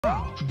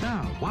Wow.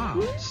 Bow.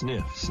 Wow.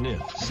 Sniff,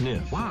 sniff,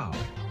 sniff. Wow.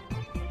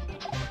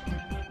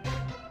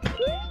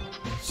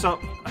 So,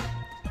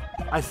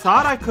 I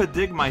thought I could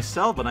dig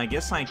myself, but I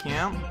guess I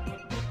can't.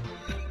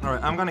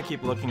 Alright, I'm gonna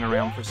keep looking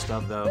around for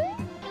stuff, though.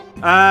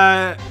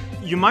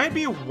 You might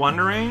be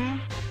wondering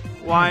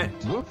why...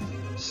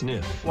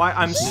 Sniff. Why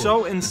I'm sniff.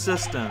 so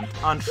insistent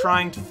on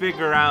trying to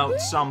figure out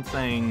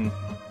something...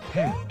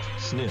 Hand.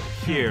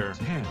 Sniff. Here.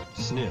 Hand.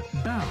 Sniff.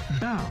 Bow.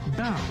 Bow.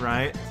 Bow.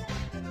 Right?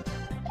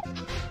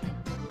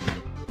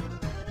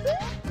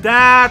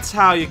 That's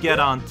how you get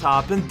on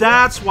top, and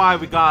that's why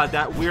we got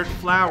that weird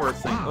flower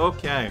thing.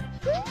 Okay.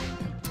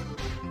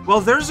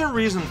 Well, there's a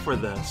reason for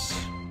this.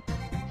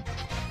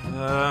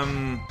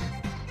 I'm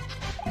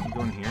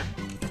going here.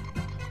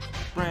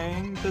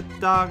 Bring the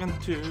dog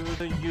into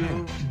the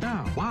U.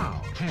 Bow.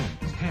 Wow.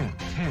 Hand.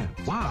 Hand. Hand.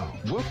 Wow.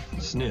 Whoop.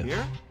 Sniff.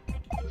 Here?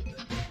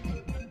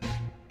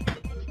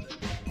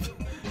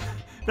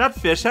 That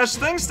fish has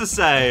things to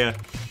say.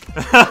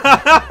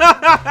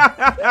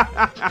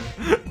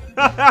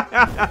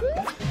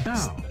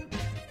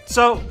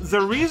 So, the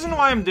reason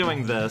why I'm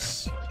doing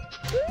this...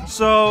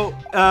 So,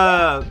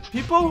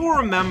 people who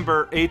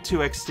remember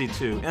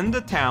a2xt2 in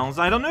the towns,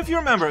 I don't know if you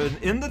remember,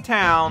 in the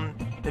town,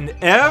 in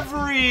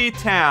every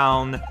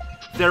town,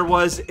 there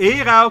was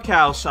a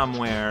Raukau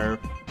somewhere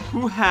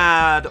who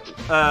had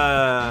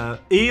a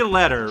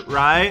letter,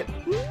 right?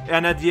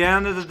 And at the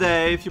end of the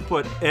day, if you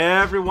put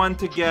everyone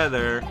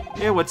together,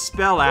 it would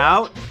spell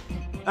out,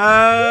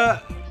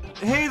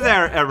 hey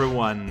there,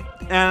 everyone.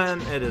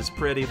 And it is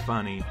pretty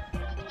funny.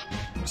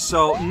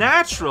 So,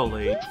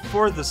 naturally,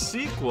 for the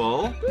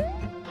sequel,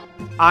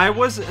 I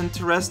was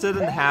interested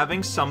in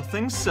having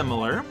something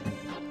similar.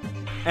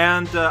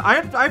 And,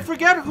 I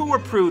forget who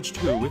approached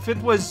who, if it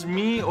was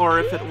me or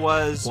if it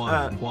was,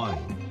 Whine.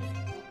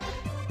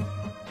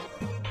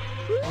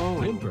 Oh.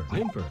 Whimper.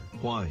 Whimper.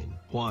 Whine.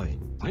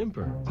 Whine.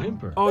 Whimper.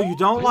 Whimper. Oh, you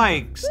don't Whimper.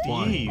 like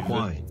Steve.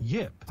 Whine.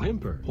 Yip.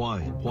 Whimper.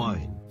 Whine.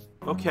 Whine.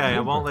 Okay, I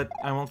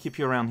won't keep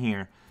you around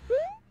here.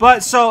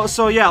 But,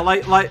 so yeah,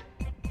 like...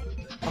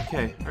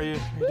 Okay, are you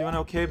doing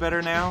okay better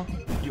now?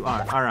 You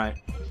are, alright.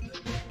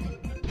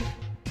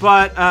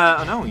 But,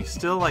 oh no, he's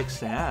still, like,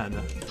 sad.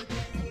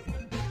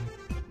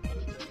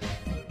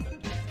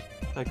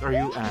 Like, are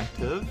you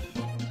active?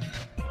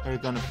 Are you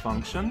gonna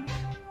function?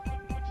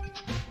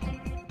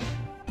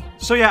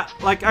 So yeah,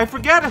 like, I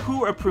forget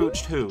who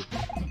approached who.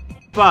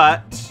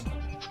 But,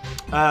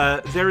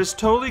 there is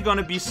totally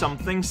gonna be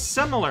something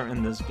similar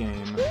in this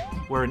game.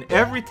 Where in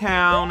every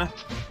town,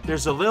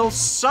 there's a little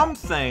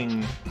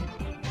something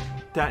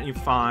that you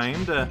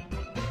find,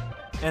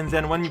 and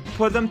then when you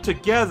put them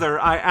together,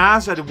 I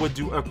asked that it would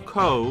do a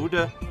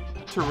code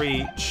to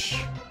reach,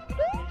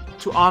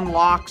 to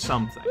unlock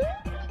something.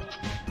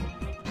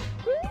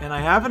 And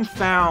I haven't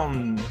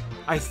found...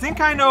 I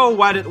think I know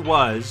what it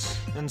was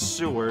in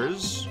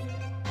sewers,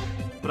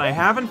 but I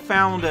haven't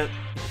found it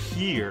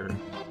here.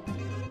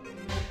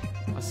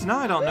 So now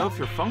I don't know if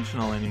you're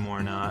functional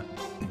anymore or not.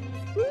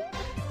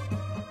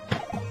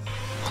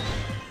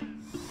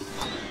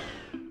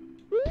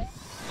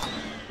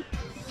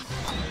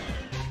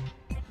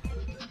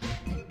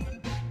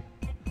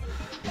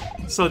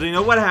 So, do you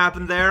know what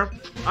happened there?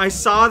 I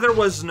saw there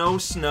was no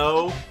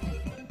snow,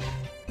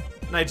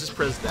 and I just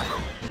pressed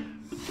down.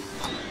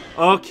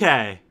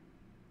 Okay.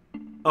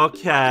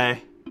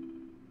 Okay.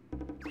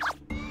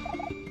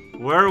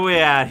 Where are we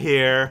at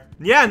here?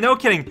 Yeah, no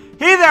kidding.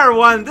 Hey there,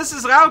 everyone! This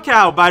is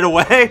Raukau, by the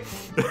way.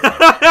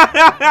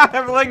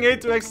 I'm playing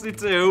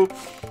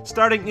a2xt2,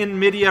 starting in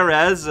media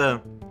res.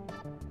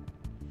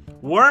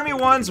 Wormy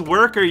One's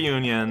Worker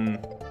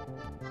Union.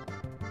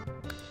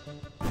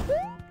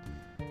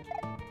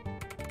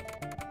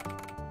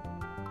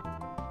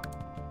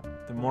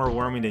 More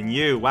wormy than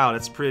you. Wow,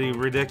 that's pretty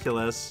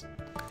ridiculous.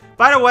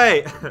 By the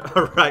way,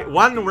 alright,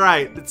 one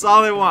right. That's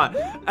all I want.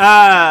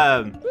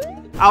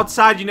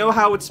 Outside, you know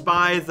how it's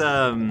by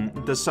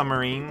the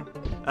submarine?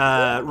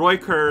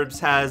 RoyKirbs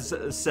has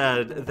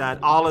said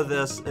that all of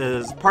this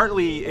is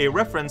partly a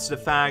reference to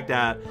the fact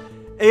that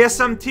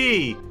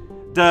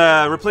ASMT,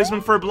 the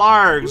replacement for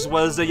Blargs,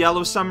 was a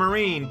yellow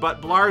submarine,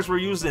 but Blargs were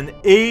used in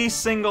a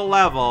single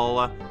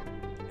level.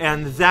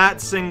 And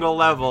that single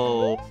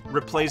level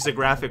replaced the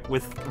graphic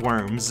with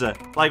worms.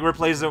 Like,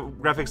 replace the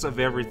graphics of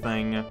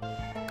everything.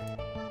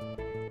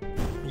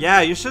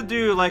 Yeah, you should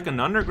do, like, an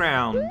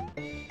underground.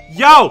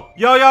 Yo!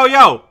 Yo, yo,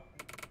 yo!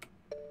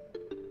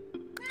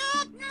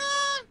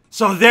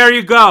 So there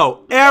you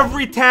go.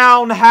 Every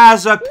town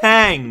has a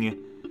peng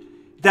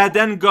that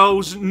then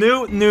goes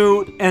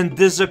newt, and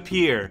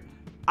disappear.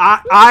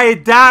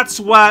 That's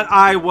what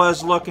I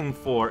was looking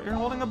for. You're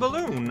holding a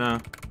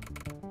balloon.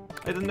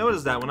 I didn't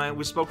notice that when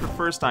we spoke the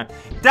first time.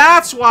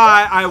 That's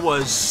why I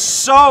was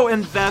so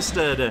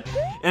invested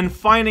in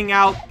finding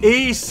out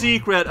a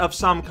secret of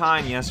some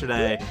kind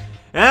yesterday.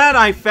 And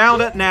I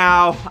found it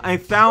now. I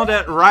found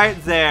it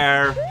right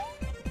there.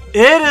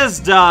 It is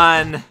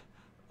done.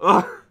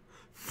 Ugh.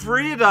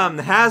 Freedom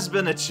has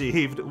been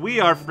achieved. We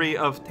are free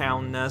of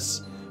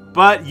townness.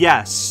 But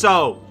yes,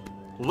 so,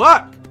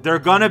 look. they're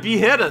gonna be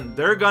hidden.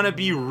 They're gonna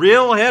be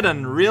real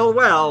hidden, real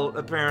well,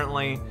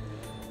 apparently.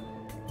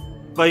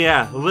 But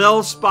yeah,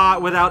 little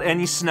spot without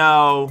any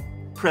snow.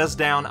 Press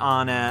down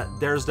on it.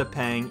 There's the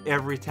pang.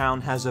 Every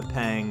town has a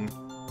pang.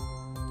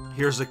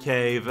 Here's a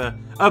cave.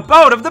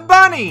 Abode of the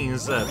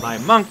Bunnies by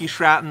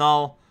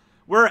MonkeyShrapnel.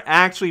 We're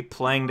actually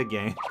playing the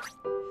game.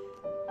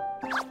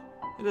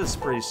 It is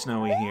pretty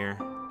snowy here.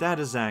 That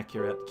is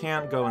accurate.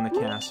 Can't go in the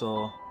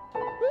castle.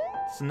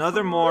 It's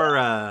another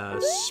more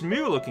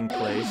smooth-looking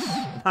place.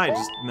 I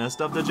just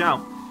messed up the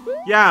jump.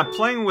 Yeah, I'm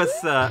playing with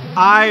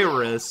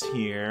Iris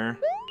here.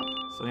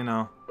 So, you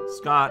know, it's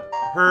got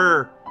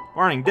her...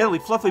 Warning, deadly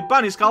fluffy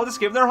bunnies call this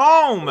cave their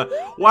home!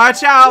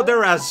 Watch out,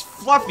 they're as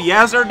fluffy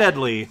as they're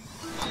deadly!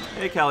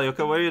 Hey,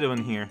 Calliope, what are you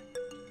doing here?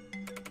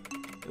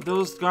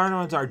 Those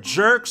guardians are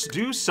jerks.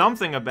 Do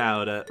something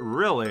about it.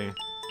 Really?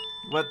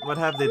 What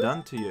have they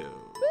done to you?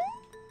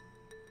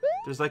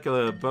 There's like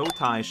a bow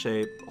tie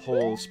shaped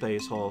hole,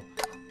 space hole.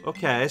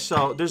 Okay,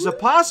 so there's a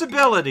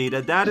possibility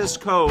that that is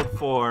code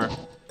for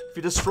if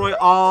you destroy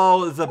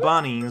all the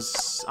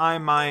bunnies, I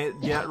might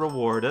get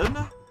rewarded.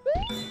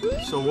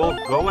 So we'll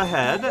go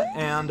ahead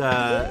and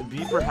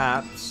be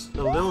perhaps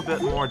a little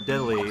bit more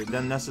deadly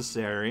than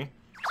necessary.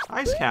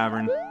 Ice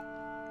Cavern.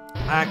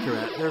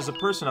 Accurate. There's a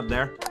person up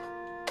there.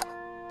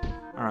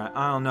 Alright,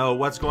 I don't know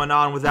what's going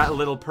on with that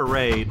little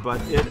parade,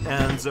 but it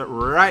ends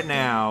right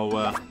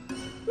now.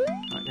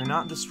 You're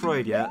not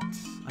destroyed yet.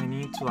 I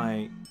need to,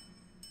 like...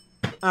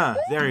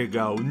 there you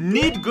go.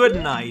 Neat, good,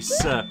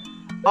 nice.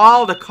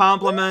 All the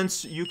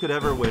compliments you could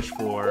ever wish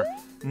for.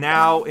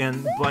 Now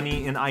in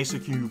Bunny in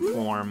ISO-cube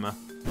form.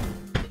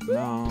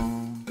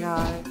 No,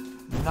 guy,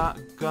 not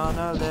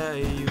gonna let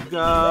you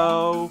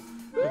go.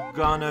 We're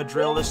gonna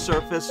drill the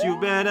surface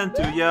you've been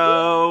into,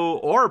 yo.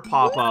 Or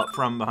pop up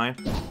from behind.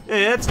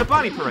 It's the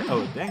bunny parade.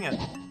 Oh, dang it.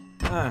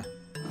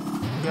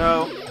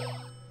 Go.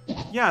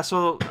 Yeah,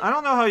 so I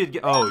don't know how you'd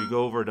get... Oh, you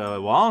go over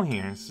the wall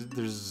here.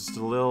 There's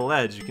a little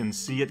ledge. You can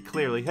see it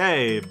clearly.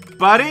 Hey,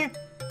 buddy.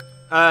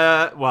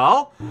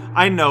 Well,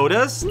 I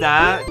noticed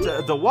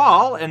that the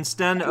wall,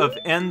 instead of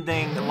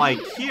ending like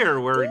here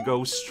where it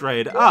goes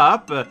straight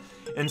up,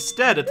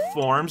 instead it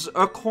forms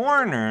a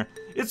corner.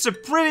 It's a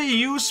pretty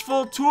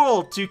useful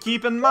tool to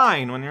keep in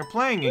mind when you're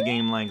playing a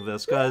game like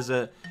this, because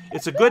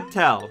it's a good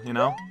tell, you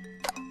know?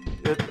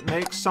 It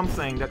makes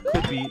something that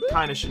could be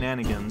kind of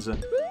shenanigans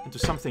into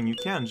something you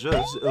can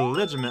just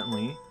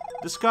legitimately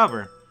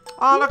discover.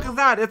 Oh, look at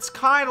that! It's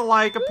kind of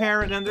like a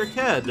parent and their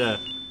kid.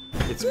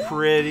 It's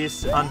pretty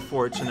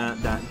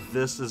unfortunate that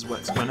this is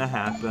what's gonna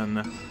happen.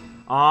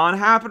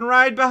 Happen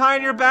right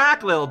behind your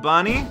back, little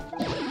bunny.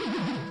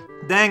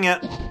 Dang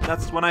it.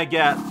 That's what I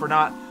get for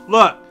not...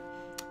 Look!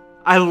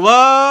 I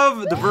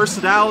love the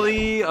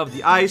versatility of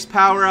the ice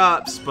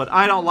power-ups, but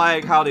I don't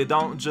like how they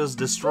don't just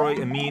destroy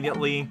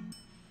immediately.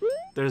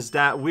 There's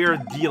that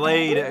weird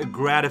delayed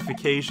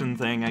gratification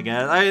thing, I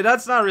guess.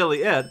 That's not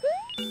really it.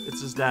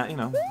 It's just that, you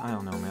know, I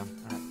don't know, man.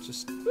 Alright,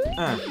 just...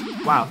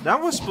 wow,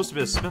 that was supposed to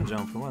be a spin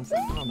jump for one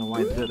thing. I don't know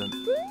why it didn't.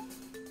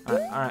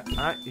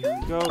 Alright, here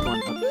we go.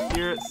 Going up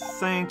here.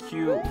 Thank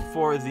you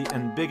for the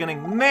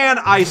embiggening. Man,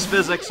 ice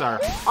physics are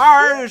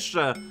harsh!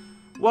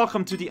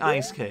 Welcome to the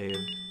ice cave.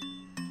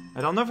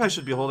 I don't know if I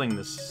should be holding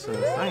this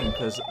thing,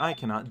 because I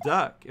cannot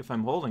duck if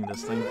I'm holding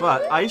this thing.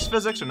 But ice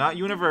physics are not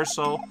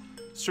universal.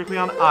 Strictly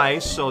on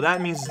ice, so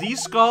that means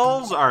these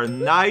skulls are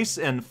nice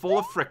and full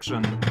of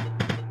friction.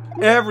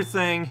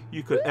 Everything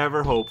you could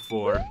ever hope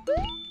for.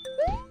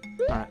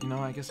 Alright, you know,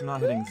 I guess I'm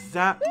not hitting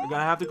that. We're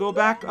gonna have to go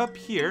back up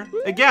here.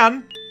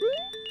 Again,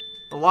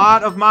 a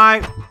lot of my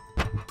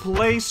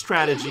play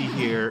strategy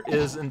here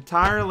is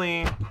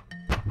entirely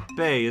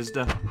based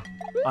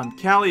on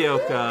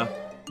Calliope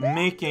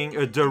making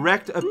a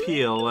direct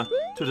appeal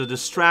to the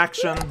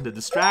destruction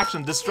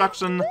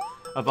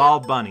of all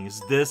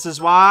bunnies. This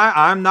is why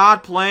I'm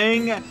not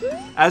playing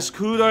as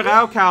Kudo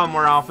Raukau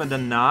more often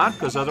than not,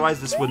 because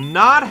otherwise this would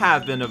not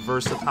have been a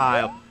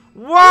versatile...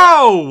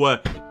 Whoa!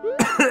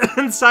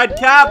 Inside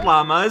Cat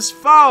Llama is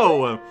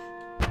foe!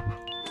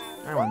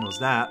 Everyone knows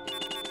that.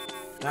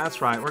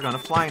 That's right, we're gonna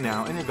fly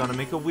now, and you're gonna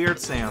make a weird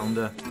sound.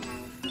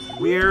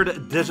 Weird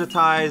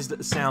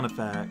digitized sound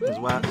effect is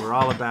what we're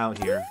all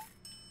about here.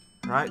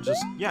 Right,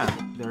 just, yeah,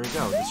 there we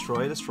go.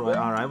 Destroy, destroy.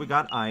 Alright, we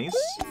got ice.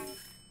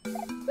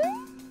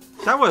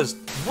 That was...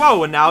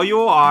 Whoa, and now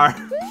you are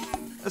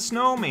a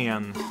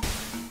snowman.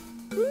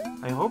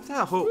 I hope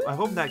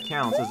that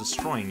counts as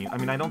destroying you. I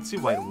mean, I don't see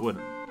why it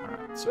wouldn't.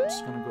 Alright, so I'm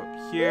just gonna go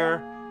up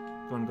here.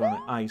 Gonna go on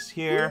the ice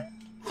here.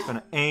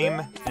 Gonna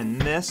aim and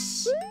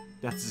miss.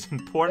 That's the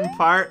important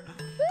part.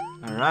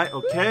 Alright,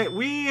 okay.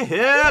 We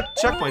hit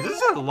checkpoint. This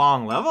is a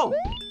long level.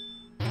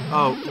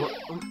 Oh,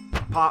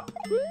 pop.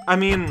 I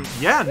mean,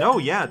 yeah, no,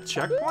 yeah,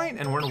 checkpoint,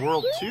 and we're in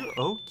World 2?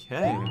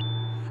 Okay.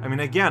 I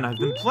mean, again, I've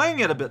been playing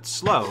it a bit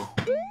slow.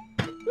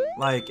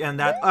 Like, and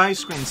that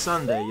ice cream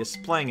sundae is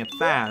playing it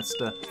fast.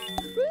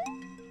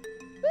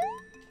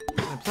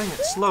 I'm playing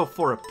it slow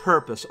for a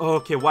purpose.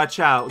 Okay, watch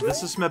out.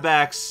 This is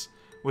Smebex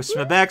with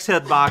Smebex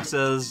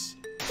hitboxes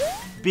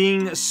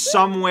being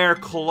somewhere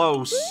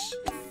close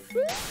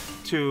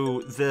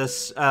into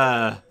this,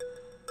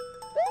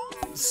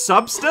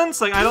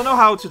 substance? Like, I don't know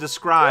how to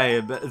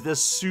describe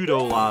this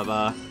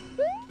pseudo-lava.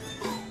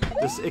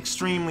 This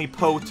extremely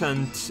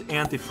potent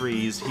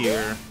antifreeze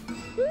here.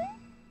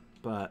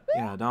 But,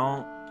 yeah,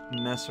 don't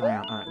mess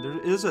around. Alright, there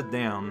is a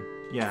down.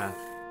 Yeah,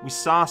 we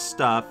saw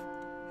stuff.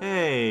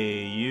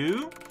 Hey,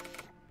 you?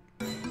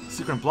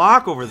 Secret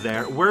block over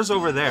there. Where's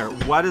over there?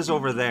 What is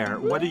over there?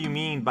 What do you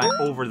mean by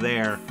over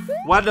there?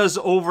 What does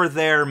over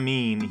there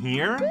mean?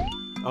 Here?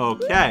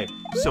 Okay,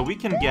 so we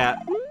can get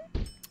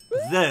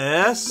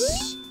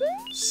this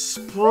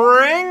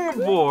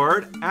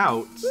springboard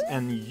out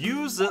and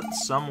use it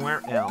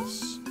somewhere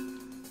else.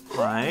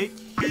 Like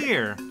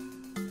here.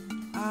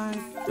 I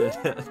did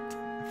it.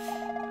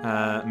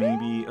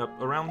 Maybe up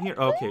around here.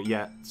 Okay,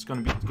 yeah, it's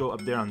gonna go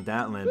up there on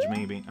that ledge,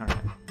 maybe. Alright.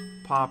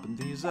 Popping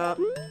these up.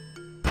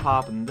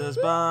 Popping this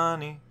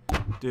bunny.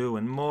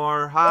 Doing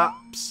more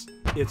hops.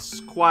 It's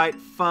quite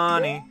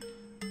funny.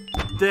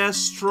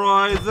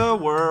 Destroy the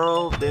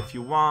world if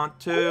you want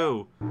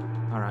to.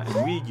 Alright,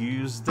 and we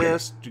use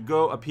this to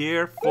go up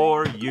here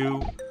for you.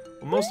 Well,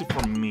 mostly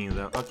for me,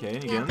 though. Okay,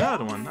 and you get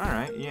another one.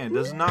 Alright, yeah, it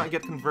does not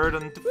get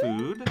converted into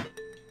food.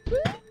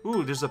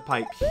 Ooh, there's a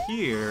pipe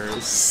here.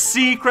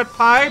 Secret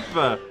pipe!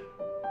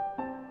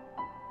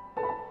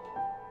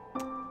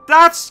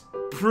 That's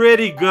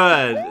pretty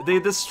good. They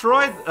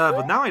destroyed,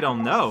 but now I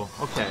don't know.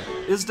 Okay,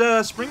 is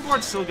the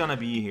springboard still gonna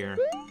be here?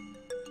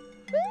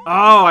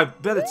 Oh, I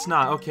bet it's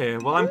not. Okay,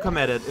 well, I'm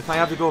committed. If I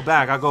have to go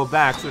back, I'll go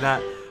back to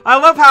that. I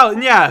love how,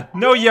 yeah,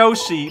 no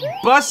Yoshi.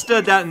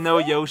 Busted that no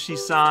Yoshi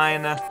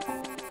sign.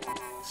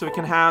 So we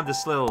can have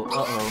this little,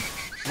 uh-oh.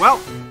 Well,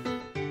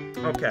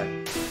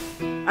 okay.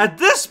 At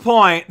this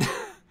point,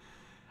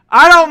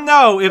 I don't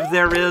know if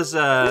there is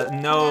a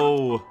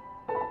no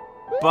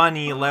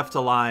bunny left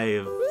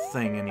alive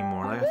thing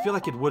anymore. Like, I feel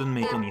like it wouldn't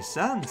make any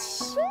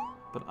sense.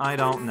 But I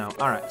don't know.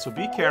 Alright, so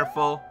be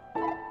careful.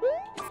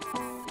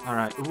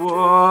 Alright,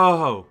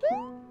 whoa!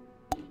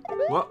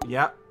 Whoa,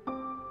 yeah.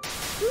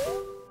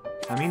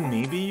 I mean,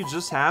 maybe you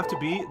just have to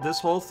beat this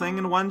whole thing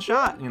in one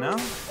shot, you know?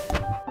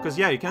 Because,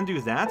 yeah, you can do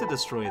that to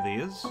destroy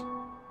these.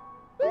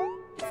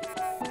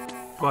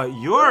 But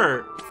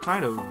you're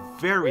kind of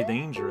very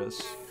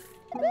dangerous.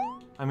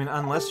 I mean,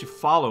 unless you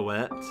follow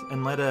it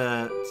and let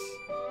it,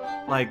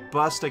 like,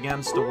 bust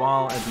against the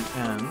wall at the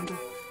end.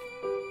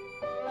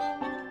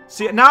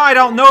 See, now I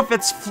don't know if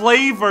it's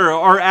flavor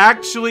or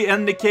actually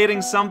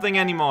indicating something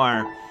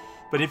anymore.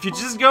 But if you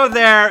just go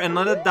there and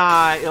let it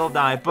die, it'll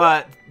die.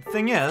 But the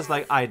thing is,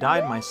 like, I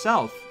died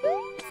myself.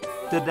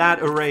 Did that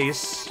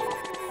erase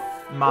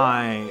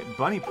my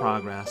bunny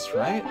progress,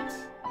 right?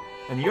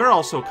 And you're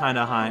also kind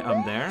of high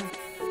up there.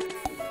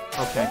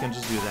 Okay, I can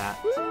just do that.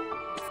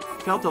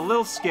 Felt a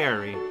little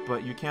scary,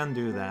 but you can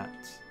do that.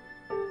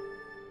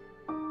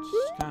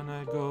 Just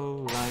gonna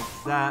go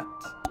like that.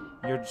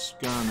 You're just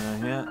gonna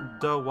hit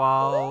the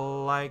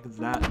wall like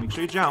that. Make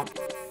sure you jump,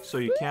 so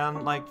you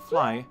can, like,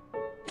 fly.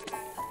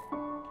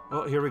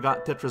 Oh, here we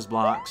got Tetris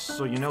blocks,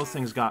 so you know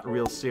things got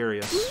real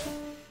serious.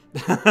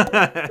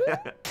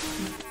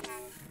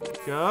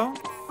 Go.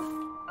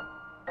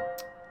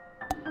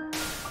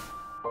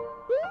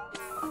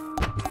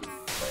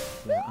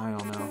 Yeah, I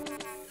don't know.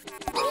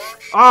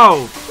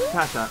 Oh!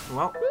 Got that.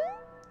 Well.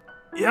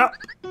 Yep.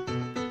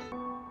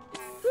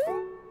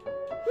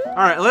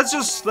 Alright, let's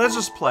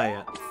just play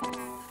it.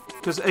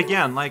 Because,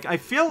 again, like, I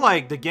feel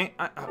like the game...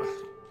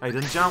 I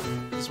didn't jump.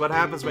 This is what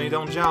happens when you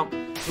don't jump.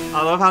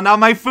 I love how now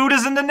my food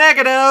is in the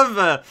negative!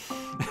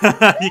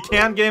 You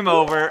can't game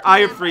over. I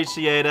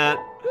appreciate it.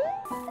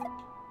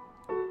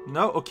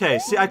 No? Okay,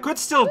 see, I could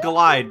still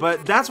glide,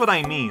 but that's what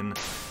I mean.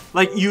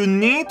 Like, you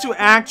need to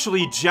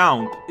actually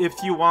jump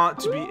if you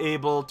want to be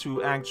able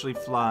to actually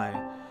fly.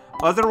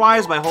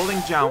 Otherwise, by holding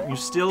jump, you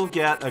still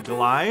get a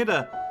glide.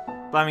 But,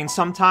 I mean,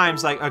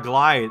 sometimes, like, a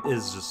glide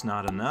is just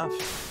not enough.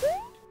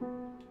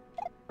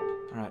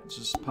 Alright,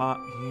 just pop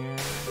here.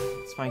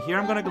 It's fine. Here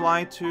I'm gonna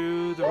glide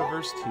to the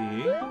reverse T.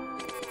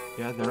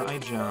 Yeah, there I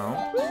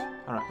jumped.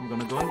 Alright, I'm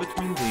gonna go in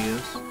between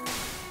these.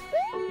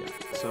 Yeah,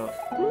 so...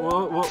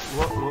 Whoa, whoa,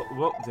 whoa, whoa,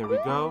 whoa. There we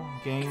go.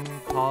 Game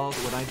called.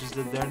 What I just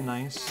did there,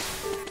 nice.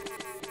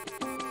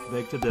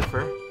 Beg to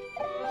differ.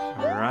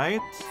 Alright.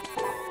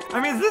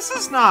 I mean, this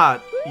is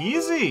not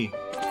easy.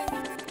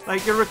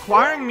 Like, you're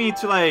requiring me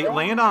to, like,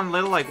 land on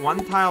little, like,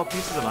 one-tile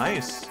pieces of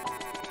ice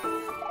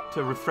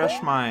to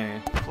refresh my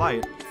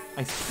flight.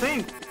 I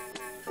think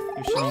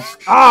you should...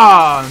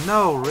 Ah,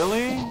 no,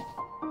 really?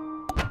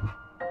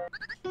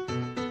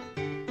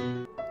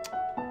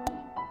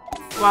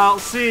 Well,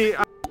 see...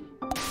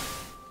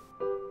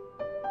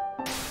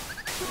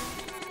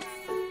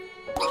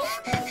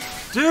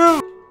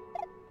 Dude!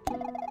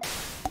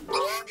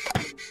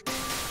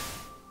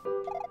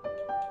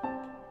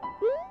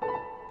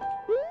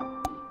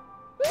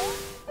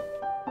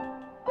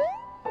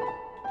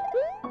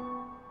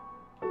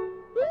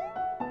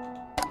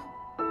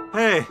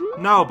 Hey,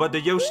 no, but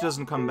the Yoshi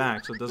doesn't come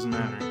back, so it doesn't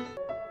matter.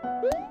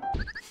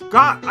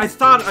 God, I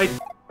thought I...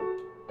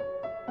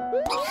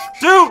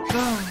 Dude!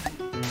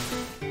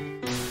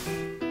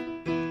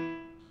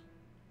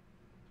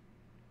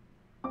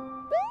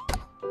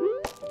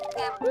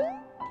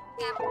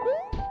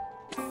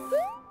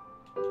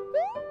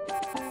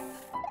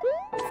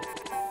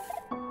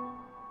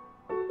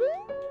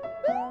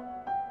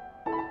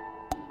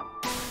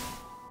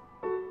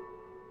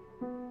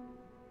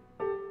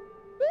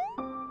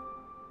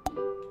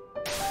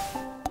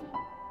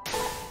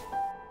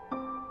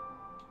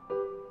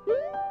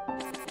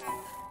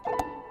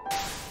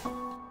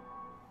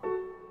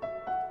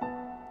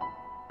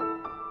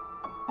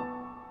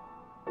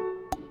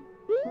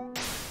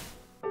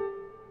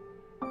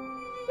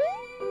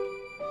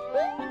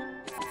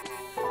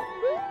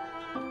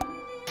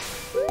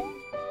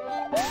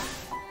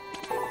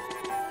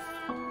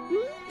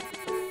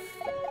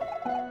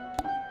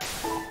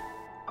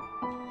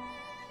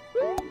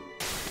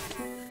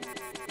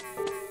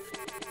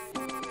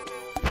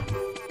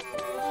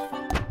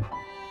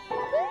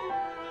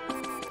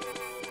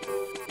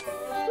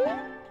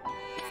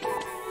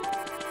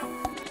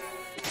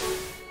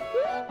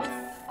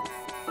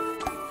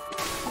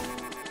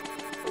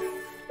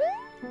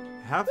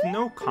 Have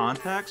no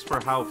context for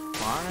how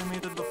far I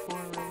made it before,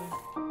 really?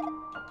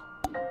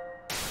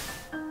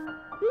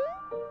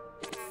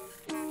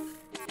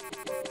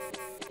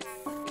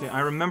 Okay,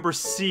 I remember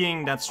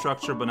seeing that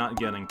structure but not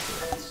getting to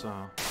it, so...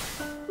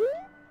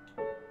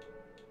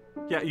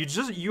 Yeah,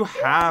 you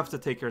have to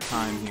take your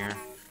time here.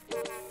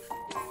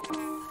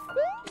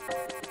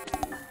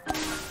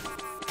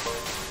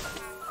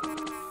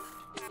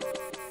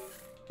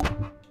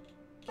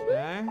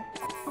 Okay.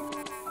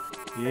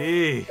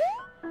 Yee.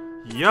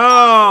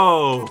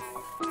 Yo!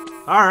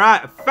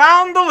 Alright,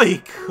 found the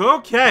leak.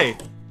 Okay.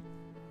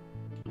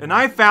 And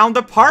I found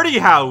the party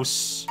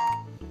house.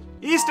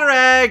 Easter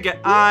egg!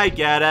 I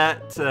get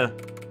it.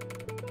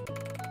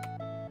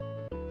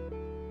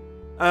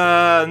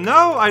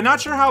 No, I'm not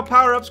sure how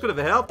power-ups could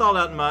have helped all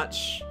that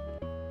much.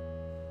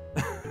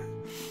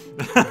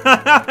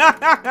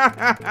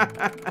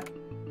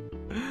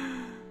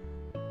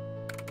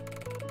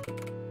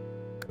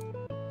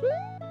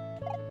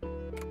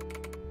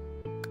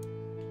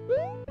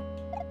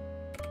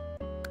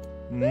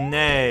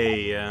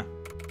 Nay.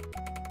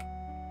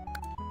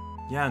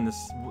 Yeah, and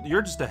this...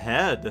 You're just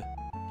ahead.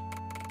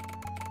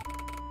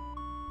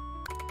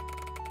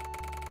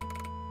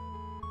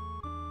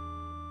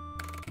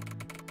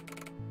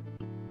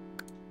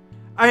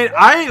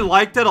 I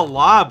liked it a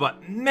lot,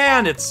 but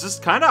man, it's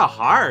just kind of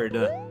hard.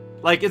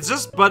 Like, it's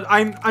just... But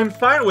I'm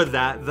fine with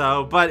that,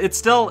 though. But it's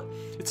still...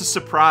 It's a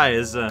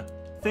surprise.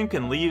 Think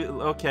and leave...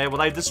 Okay,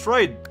 well, I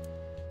destroyed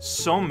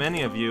so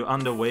many of you on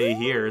the way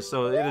here,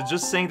 so it's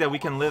just saying that we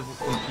can live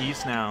in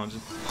peace now.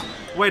 Just,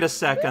 wait a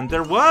second,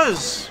 there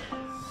was...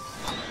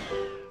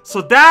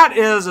 So that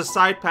is a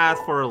side path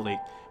for a leak,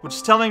 which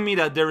is telling me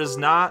that there is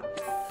not...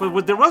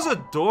 But there was a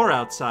door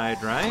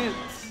outside, right?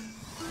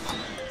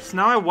 So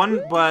now I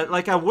wonder... But,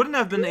 like, I wouldn't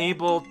have been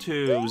able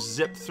to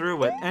zip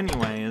through it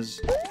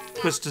anyways.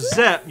 Because to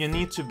zip, you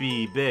need to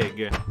be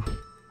big.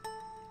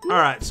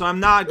 Alright, so I'm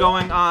not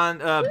going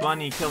on a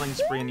bunny killing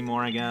spree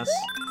anymore, I guess.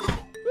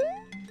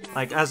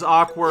 Like, as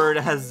awkward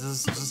as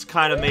this just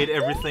kind of made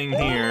everything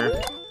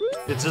here,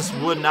 it just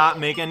would not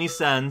make any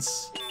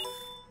sense.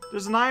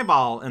 There's an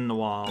eyeball in the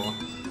wall.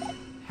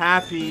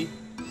 Happy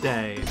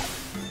day.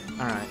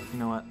 Alright, you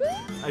know what?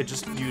 I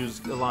just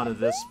used a lot of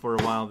this for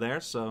a while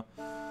there, so...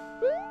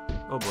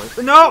 Oh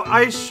boy. No!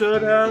 I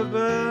should have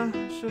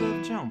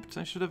jumped.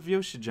 I should have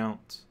Yoshi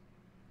jumped.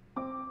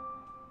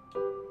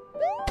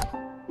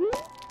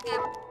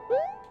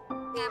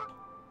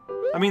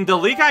 I mean, the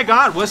leak I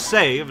got was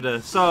saved,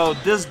 so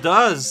this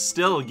does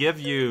still give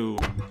you,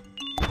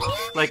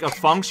 like, a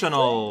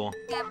functional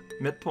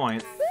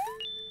midpoint.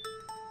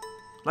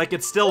 Like,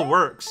 it still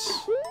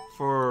works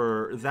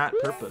for that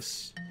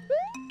purpose.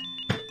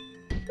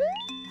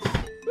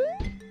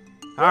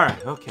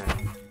 Alright,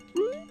 okay.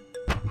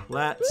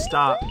 Let's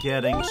stop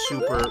getting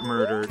super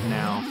murdered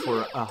now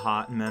for a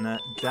hot minute.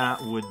 That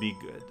would be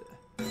good.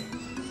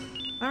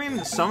 I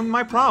mean, some of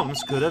my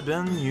problems could have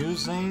been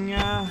using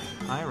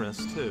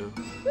Iris, too.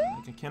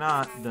 Like, I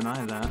cannot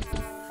deny that.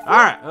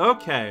 Alright,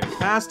 okay,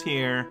 past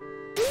here.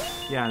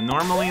 Yeah,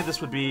 normally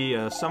this would be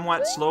a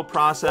somewhat slow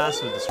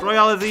process to destroy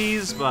all of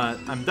these, but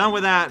I'm done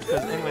with that,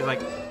 because anyways, like...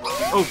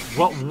 Oh,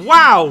 well,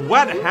 wow,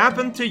 what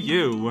happened to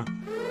you?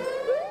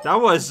 That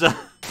was, that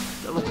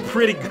looked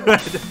pretty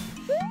good.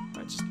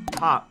 Alright, just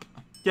hop.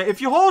 Yeah,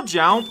 if you hold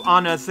jump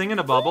on a thing in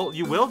a bubble,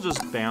 you will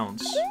just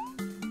bounce.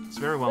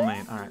 Very well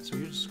made. Alright, so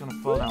you're just gonna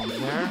fall down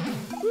there.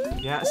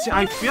 Yeah, see,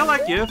 I feel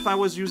like if I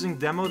was using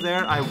demo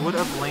there, I would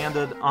have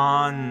landed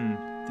on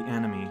the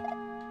enemy.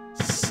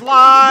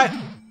 Slide!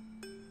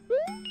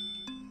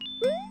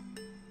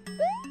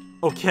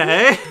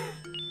 Okay.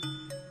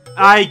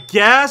 I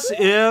guess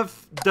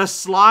if the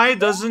slide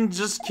doesn't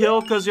just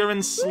kill because you're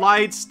in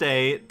slide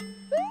state,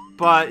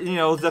 but, you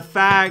know, the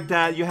fact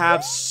that you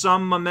have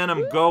some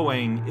momentum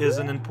going is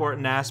an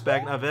important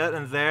aspect of it,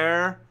 and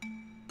there...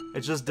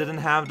 It just didn't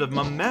have the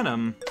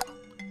momentum,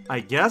 I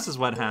guess is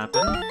what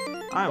happened.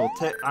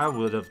 I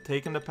would have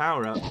taken the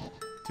power-up.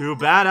 Too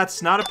bad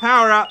that's not a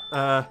power-up.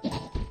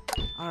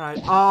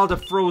 Alright, all the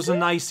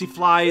frozen icy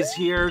flies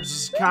here,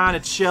 just kind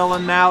of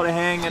chilling out,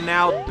 hanging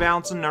out,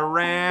 bouncing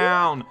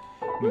around.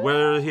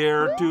 We're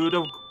here to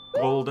the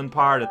golden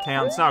part of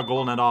town. It's not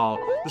golden at all.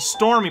 The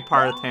stormy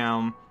part of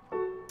town.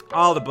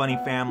 All the bunny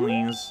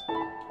families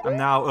I'm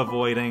now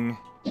avoiding.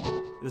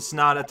 It's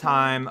not a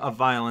time of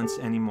violence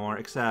anymore,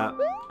 except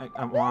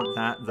I want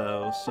that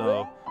though,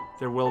 so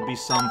there will be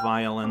some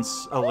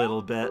violence, a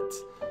little bit.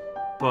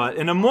 But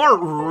in a more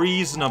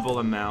reasonable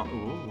amount.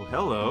 Ooh,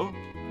 hello.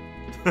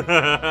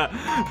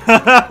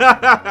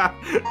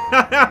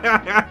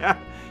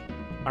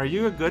 Are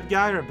you a good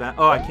guy or a bad?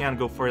 Oh, I can't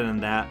go further than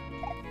that.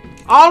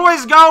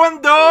 Always go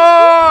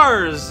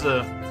indoors!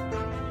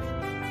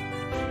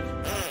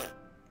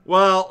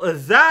 Well,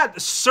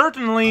 that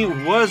certainly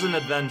was an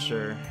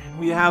adventure.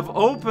 We have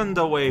opened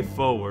the way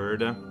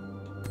forward.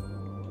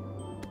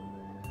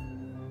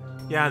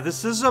 Yeah,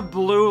 this is a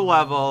blue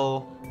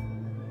level.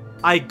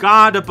 I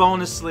got a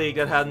bonus league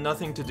that had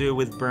nothing to do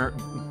with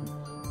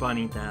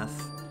bunny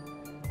death.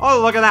 Oh,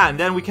 look at that, and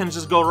then we can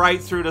just go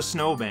right through the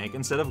snowbank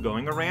instead of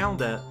going around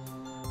it.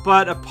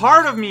 But a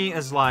part of me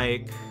is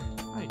like...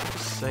 I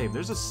just save.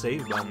 There's a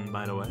save button,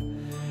 by the way.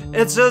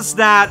 It's just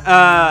that,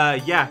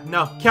 yeah,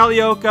 no.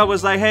 Kalioka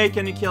was like, hey,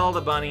 can you kill the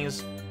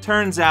bunnies?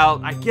 Turns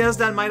out, I guess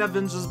that might have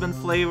just been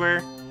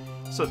flavor.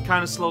 So it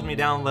kind of slowed me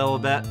down a little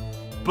bit.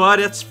 But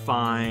it's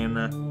fine.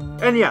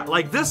 And yeah,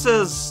 like, this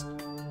is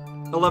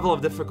a level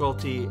of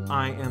difficulty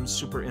I am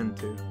super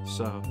into.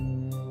 So,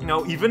 you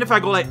know, even if I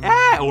go like,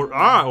 or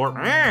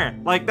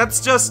like, that's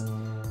just...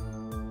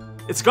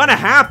 It's gonna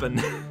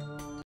happen.